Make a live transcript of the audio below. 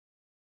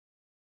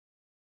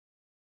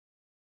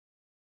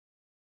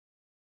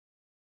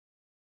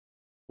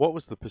What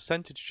was the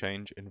percentage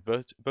change in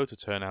voter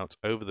turnout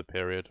over the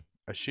period,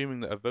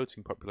 assuming that a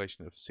voting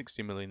population of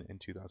 60 million in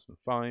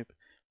 2005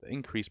 that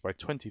increased by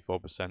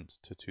 24%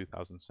 to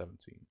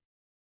 2017?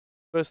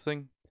 First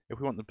thing, if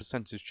we want the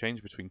percentage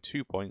change between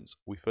 2 points,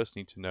 we first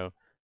need to know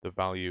the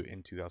value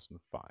in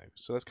 2005.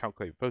 So let's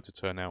calculate voter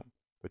turnout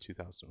for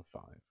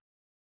 2005.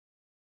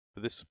 For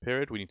this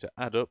period, we need to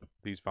add up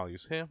these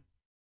values here,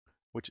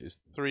 which is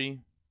 3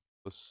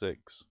 plus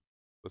 6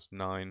 plus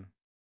 9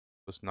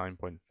 plus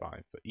 9.5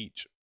 for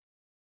each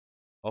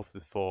of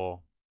the 4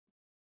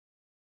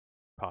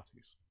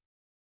 parties.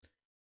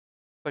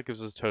 That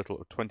gives us a total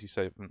of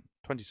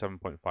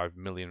 27.5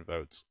 million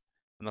votes,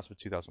 and that's for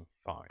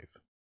 2005.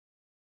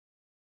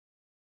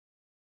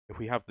 If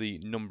we have the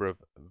number of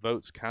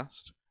votes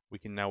cast, we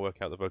can now work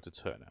out the voter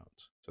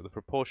turnout. So the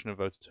proportion of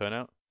voter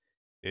turnout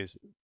is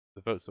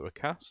the votes that were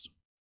cast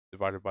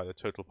divided by the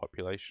total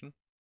population.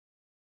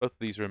 Both of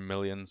these are in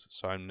millions,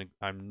 so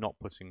I'm not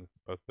putting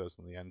both those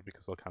in the end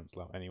because they'll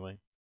cancel out anyway.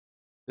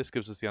 This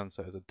gives us the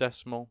answer as a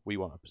decimal. We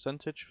want a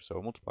percentage, so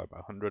we'll multiply by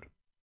 100,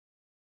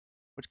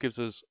 which gives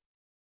us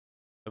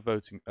a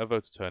voter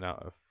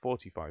turnout of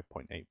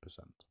 45.8%.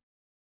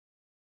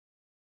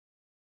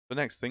 The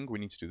next thing, we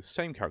need to do the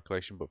same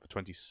calculation but for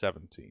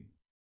 2017.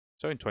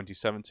 So in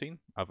 2017,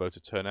 our voter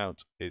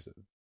turnout is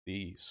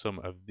the sum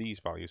of these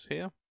values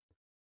here.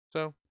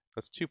 So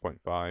that's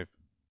 2.5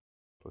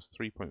 plus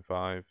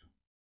 3.5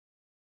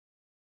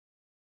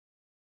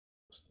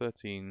 plus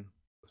 13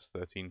 plus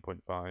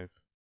 13.5.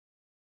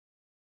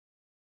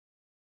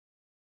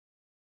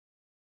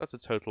 That's a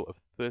total of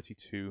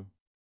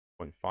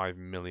 32.5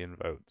 million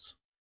votes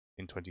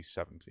in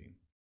 2017.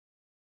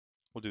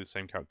 We'll do the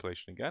same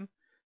calculation again.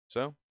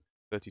 So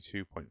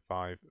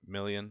 32.5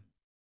 million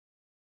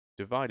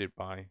divided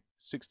by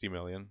 60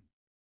 million,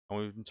 and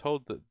we've been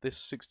told that this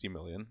 60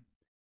 million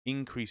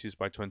increases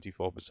by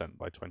 24%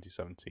 by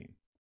 2017.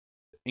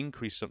 To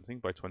increase something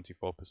by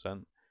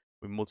 24%,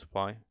 we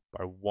multiply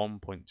by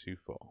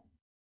 1.24.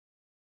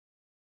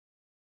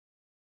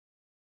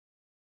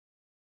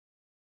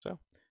 So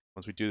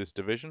once we do this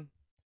division,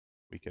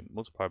 we can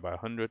multiply by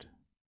 100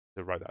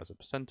 to write that as a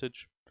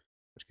percentage,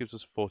 which gives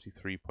us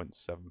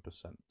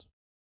 43.7%.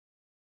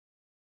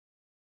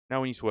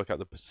 Now we need to work out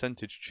the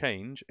percentage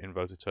change in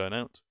voter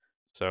turnout.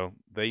 So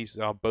these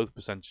are both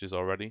percentages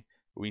already,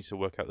 but we need to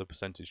work out the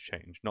percentage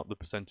change, not the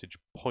percentage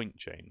point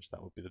change.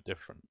 That would be the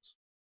difference.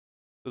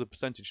 So the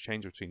percentage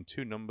change between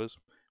two numbers,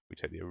 we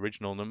take the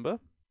original number,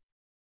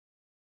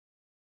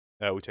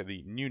 we take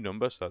the new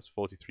number, so that's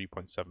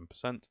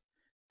 43.7%,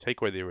 take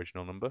away the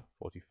original number,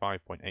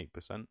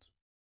 45.8%,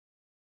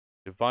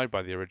 divide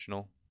by the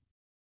original,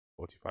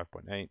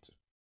 45.8,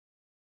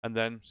 and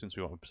then, since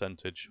we want a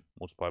percentage,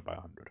 multiply by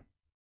 100.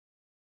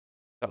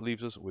 That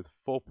leaves us with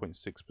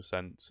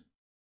 4.6%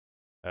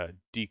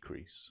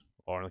 decrease,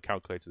 or on a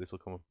calculator this will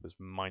come up as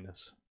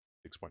minus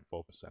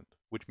 6.4%,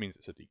 which means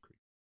it's a decrease.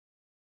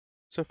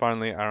 So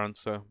finally, our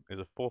answer is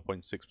a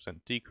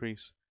 4.6%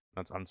 decrease,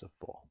 and that's answer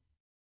 4.